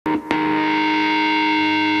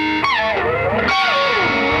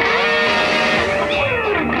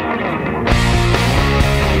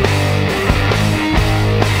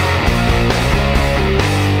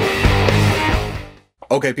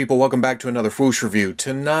Okay people, welcome back to another Fwoosh review.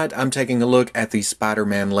 Tonight I'm taking a look at the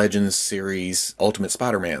Spider-Man Legends series Ultimate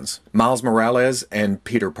Spider-Mans, Miles Morales and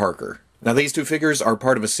Peter Parker. Now these two figures are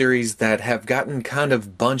part of a series that have gotten kind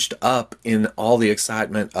of bunched up in all the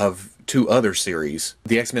excitement of two other series,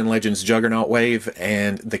 the X-Men Legends Juggernaut wave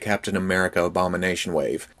and the Captain America Abomination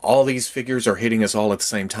wave. All these figures are hitting us all at the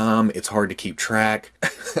same time. It's hard to keep track.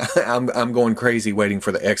 I'm going crazy waiting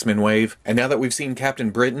for the X-Men wave. And now that we've seen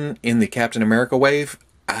Captain Britain in the Captain America wave,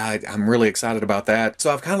 I'm really excited about that.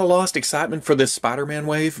 So I've kind of lost excitement for this Spider-Man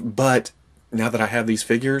wave, but now that I have these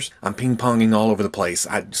figures, I'm ping-ponging all over the place.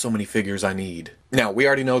 So many figures I need. Now, we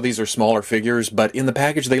already know these are smaller figures, but in the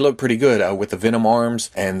package they look pretty good. With the Venom arms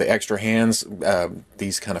and the extra hands,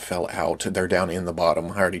 these kind of fell out. They're down in the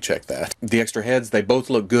bottom. I already checked that. The extra heads, they both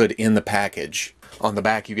look good in the package. On the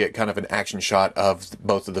back, you get kind of an action shot of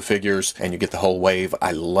both of the figures, and you get the whole wave.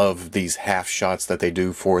 I love these half shots that they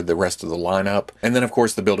do for the rest of the lineup. And then, of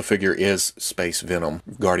course, the Build-A-Figure is Space Venom,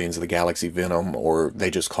 Guardians of the Galaxy Venom, or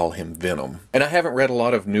they just call him Venom. And I haven't read a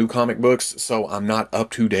lot of new comic books, so I'm not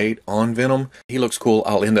up to date on Venom. He looks cool.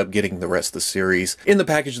 I'll end up getting the rest of the series. In the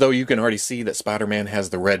package, though, you can already see that Spider-Man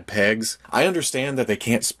has the red pegs. I understand that they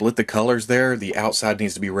can't split the colors there. The outside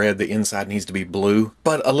needs to be red, the inside needs to be blue,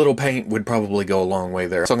 but a little paint would probably go a long way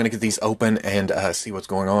there. So I'm going to get these open and see what's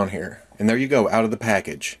going on here. And there you go, out of the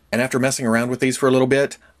package. And after messing around with these for a little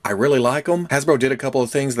bit, I really like them. Hasbro did a couple of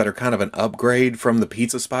things that are kind of an upgrade from the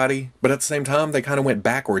Pizza Spidey, but at the same time, they kind of went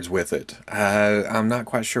backwards with it. I'm not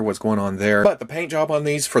quite sure what's going on there. But the paint job on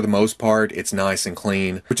these, for the most part, it's nice and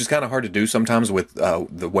clean, which is kind of hard to do sometimes with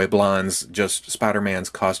the web lines. Just Spider-Man's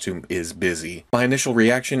costume is busy. My initial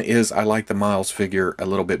reaction is I like the Miles figure a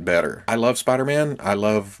little bit better. I love Spider-Man. I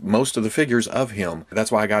love most of the figures of him.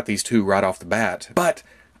 That's why I got these two right off the bat. But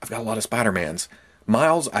I've got a lot of Spider-Mans.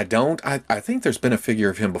 Miles, I don't. I think there's been a figure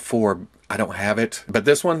of him before. I don't have it. But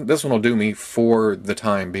this one will do me for the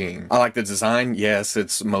time being. I like the design. Yes,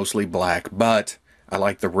 it's mostly black, but I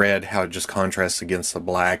like the red, how it just contrasts against the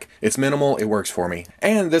black. It's minimal, it works for me.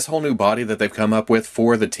 And this whole new body that they've come up with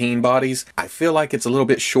for the teen bodies, I feel like it's a little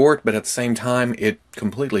bit short, but at the same time, it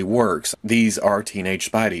completely works. These are teenage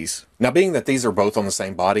Spideys. Now, being that these are both on the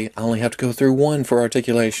same body, I only have to go through one for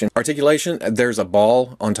articulation. Articulation, there's a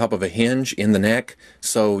ball on top of a hinge in the neck,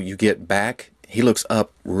 so you get back. He looks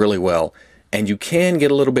up really well. And you can get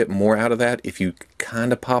a little bit more out of that if you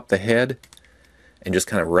kind of pop the head and just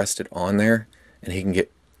kind of rest it on there, and he can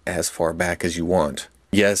get as far back as you want.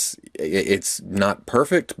 Yes, it's not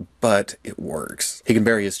perfect, but it works. He can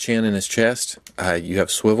bury his chin in his chest. You have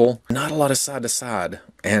swivel. Not a lot of side to side,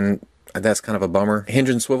 and that's kind of a bummer. Hinge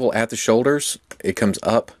and swivel at the shoulders. It comes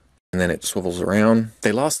up, and then it swivels around.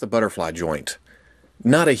 They lost the butterfly joint.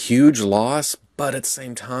 Not a huge loss, but at the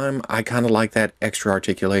same time, I kind of like that extra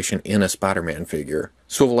articulation in a Spider-Man figure.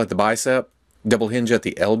 Swivel at the bicep. Double hinge at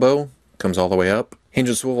the elbow. Comes all the way up. Hinge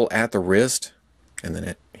and swivel at the wrist. And then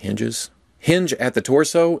it hinges. Hinge at the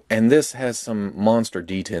torso, and this has some monster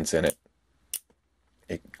detents in it.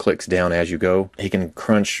 It clicks down as you go. He can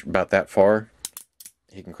crunch about that far.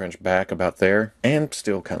 He can crunch back about there, and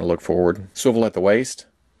still kind of look forward. Swivel at the waist.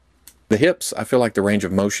 The hips, I feel like the range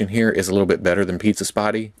of motion here is a little bit better than Pizza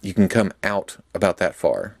Spidey. You can come out about that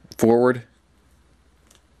far. Forward.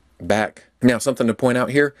 Back. Now, something to point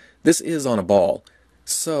out here, this is on a ball.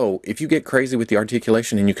 So, if you get crazy with the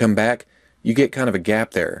articulation and you come back, you get kind of a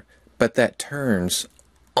gap there, but that turns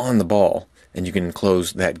on the ball, and you can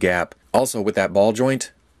close that gap. Also, with that ball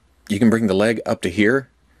joint, you can bring the leg up to here,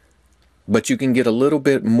 but you can get a little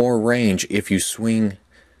bit more range if you swing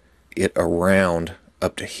it around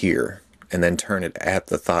up to here, and then turn it at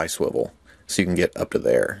the thigh swivel, so you can get up to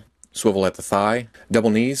there. Swivel at the thigh, double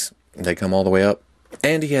knees, they come all the way up,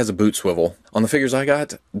 and he has a boot swivel. On the figures I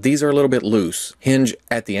got, these are a little bit loose. Hinge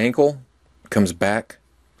at the ankle, comes back.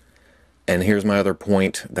 And here's my other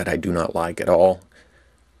point that I do not like at all.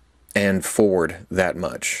 And forward that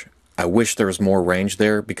much. I wish there was more range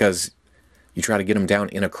there, because you try to get him down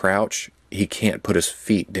in a crouch, he can't put his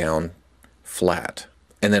feet down flat.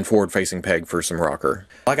 And then forward facing peg for some rocker.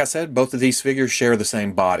 Like I said, both of these figures share the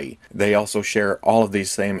same body. They also share all of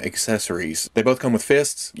these same accessories. They both come with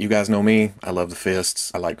fists. You guys know me. I love the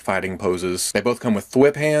fists. I like fighting poses. They both come with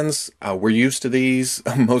thwip hands. We're used to these.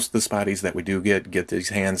 Most of the Spideys that we do get these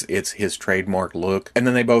hands. It's his trademark look. And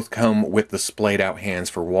then they both come with the splayed out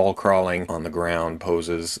hands for wall crawling, on the ground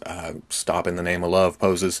poses, stop in the name of love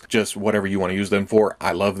poses. Just whatever you want to use them for.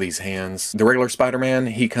 I love these hands. The regular Spider-Man,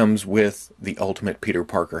 he comes with the ultimate Peter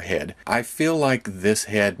Parker head. I feel like this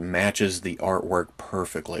head matches the artwork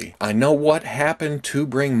perfectly. I know what happened to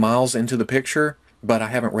bring Miles into the picture, but I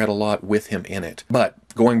haven't read a lot with him in it. But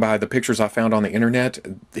going by the pictures I found on the internet,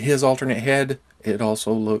 his alternate head, it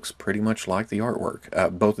also looks pretty much like the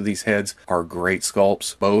artwork. Both of these heads are great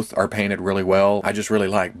sculpts. Both are painted really well. I just really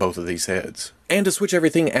like both of these heads. And to switch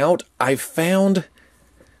everything out, I found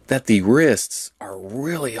that the wrists are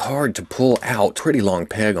really hard to pull out. Pretty long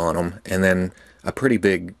peg on them, and then a pretty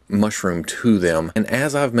big mushroom to them. And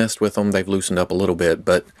as I've messed with them, they've loosened up a little bit,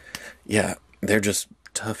 but yeah, they're just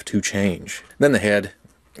tough to change. Then the head,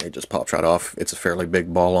 it just pops right off. It's a fairly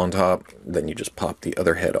big ball on top. Then you just pop the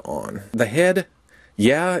other head on. The head,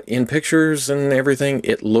 yeah, in pictures and everything,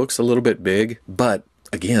 it looks a little bit big, but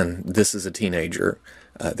again, this is a teenager.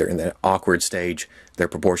 They're in that awkward stage. Their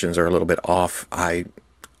proportions are a little bit off. I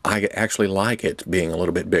actually like it being a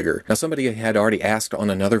little bit bigger. Now, somebody had already asked on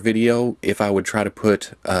another video if I would try to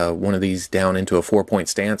put one of these down into a 4-point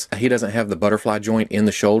stance. He doesn't have the butterfly joint in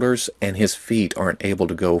the shoulders, and his feet aren't able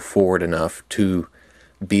to go forward enough to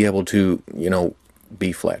be able to, you know,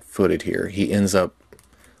 be flat-footed here. He ends up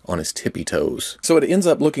on his tippy toes. So it ends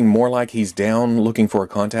up looking more like he's down looking for a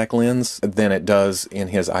contact lens than it does in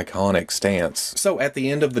his iconic stance. So at the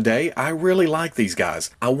end of the day, I really like these guys.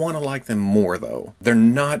 I want to like them more though. They're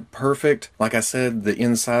not perfect. Like I said, the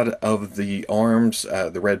inside of the arms,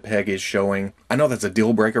 the red peg is showing. I know that's a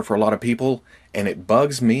deal breaker for a lot of people, and it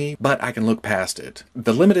bugs me, but I can look past it.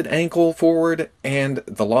 The limited ankle forward and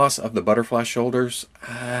the loss of the butterfly shoulders,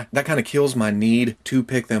 that kind of kills my need to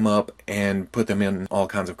pick them up and put them in all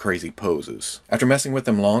kinds of crazy poses. After messing with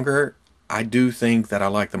them longer, I do think that I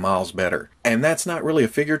like the Miles better. And that's not really a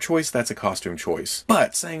figure choice, that's a costume choice.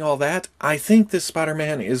 But saying all that, I think this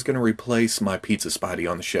Spider-Man is going to replace my Pizza Spidey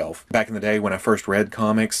on the shelf. Back in the day when I first read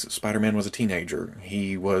comics, Spider-Man was a teenager.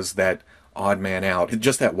 He was that odd man out,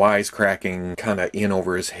 just that wisecracking, kind of in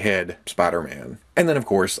over his head Spider-Man. And then of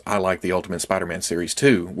course I like the Ultimate Spider-Man series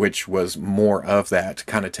too, which was more of that,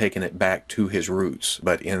 kind of taking it back to his roots,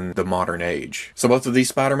 but in the modern age. So both of these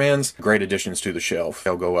Spider-Mans, great additions to the shelf.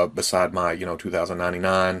 They'll go up beside my,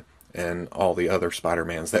 2099 and all the other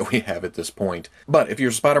Spider-Mans that we have at this point. But if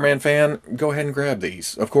you're a Spider-Man fan, go ahead and grab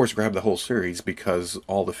these. Of course, grab the whole series because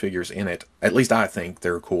all the figures in it, at least I think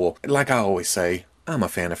they're cool. Like I always say, I'm a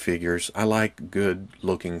fan of figures. I like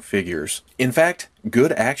good-looking figures. In fact,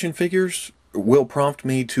 good action figures will prompt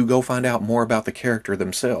me to go find out more about the character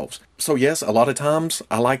themselves. So yes, a lot of times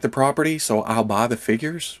I like the property, so I'll buy the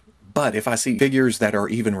figures. But if I see figures that are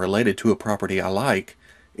even related to a property I like,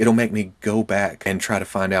 it'll make me go back and try to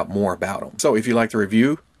find out more about them. So if you like the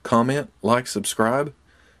review, comment, like, subscribe,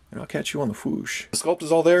 and I'll catch you on the Fwoosh. The sculpt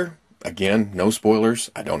is all there. Again, no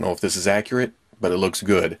spoilers. I don't know if this is accurate, but it looks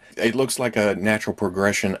good. It looks like a natural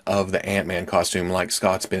progression of the Ant-Man costume, like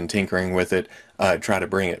Scott's been tinkering with it, try to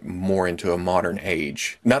bring it more into a modern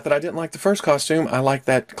age. Not that I didn't like the first costume, I like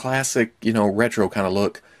that classic, retro kind of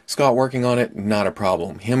look. Scott working on it, not a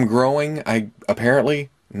problem. Him growing, apparently,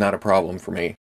 not a problem for me.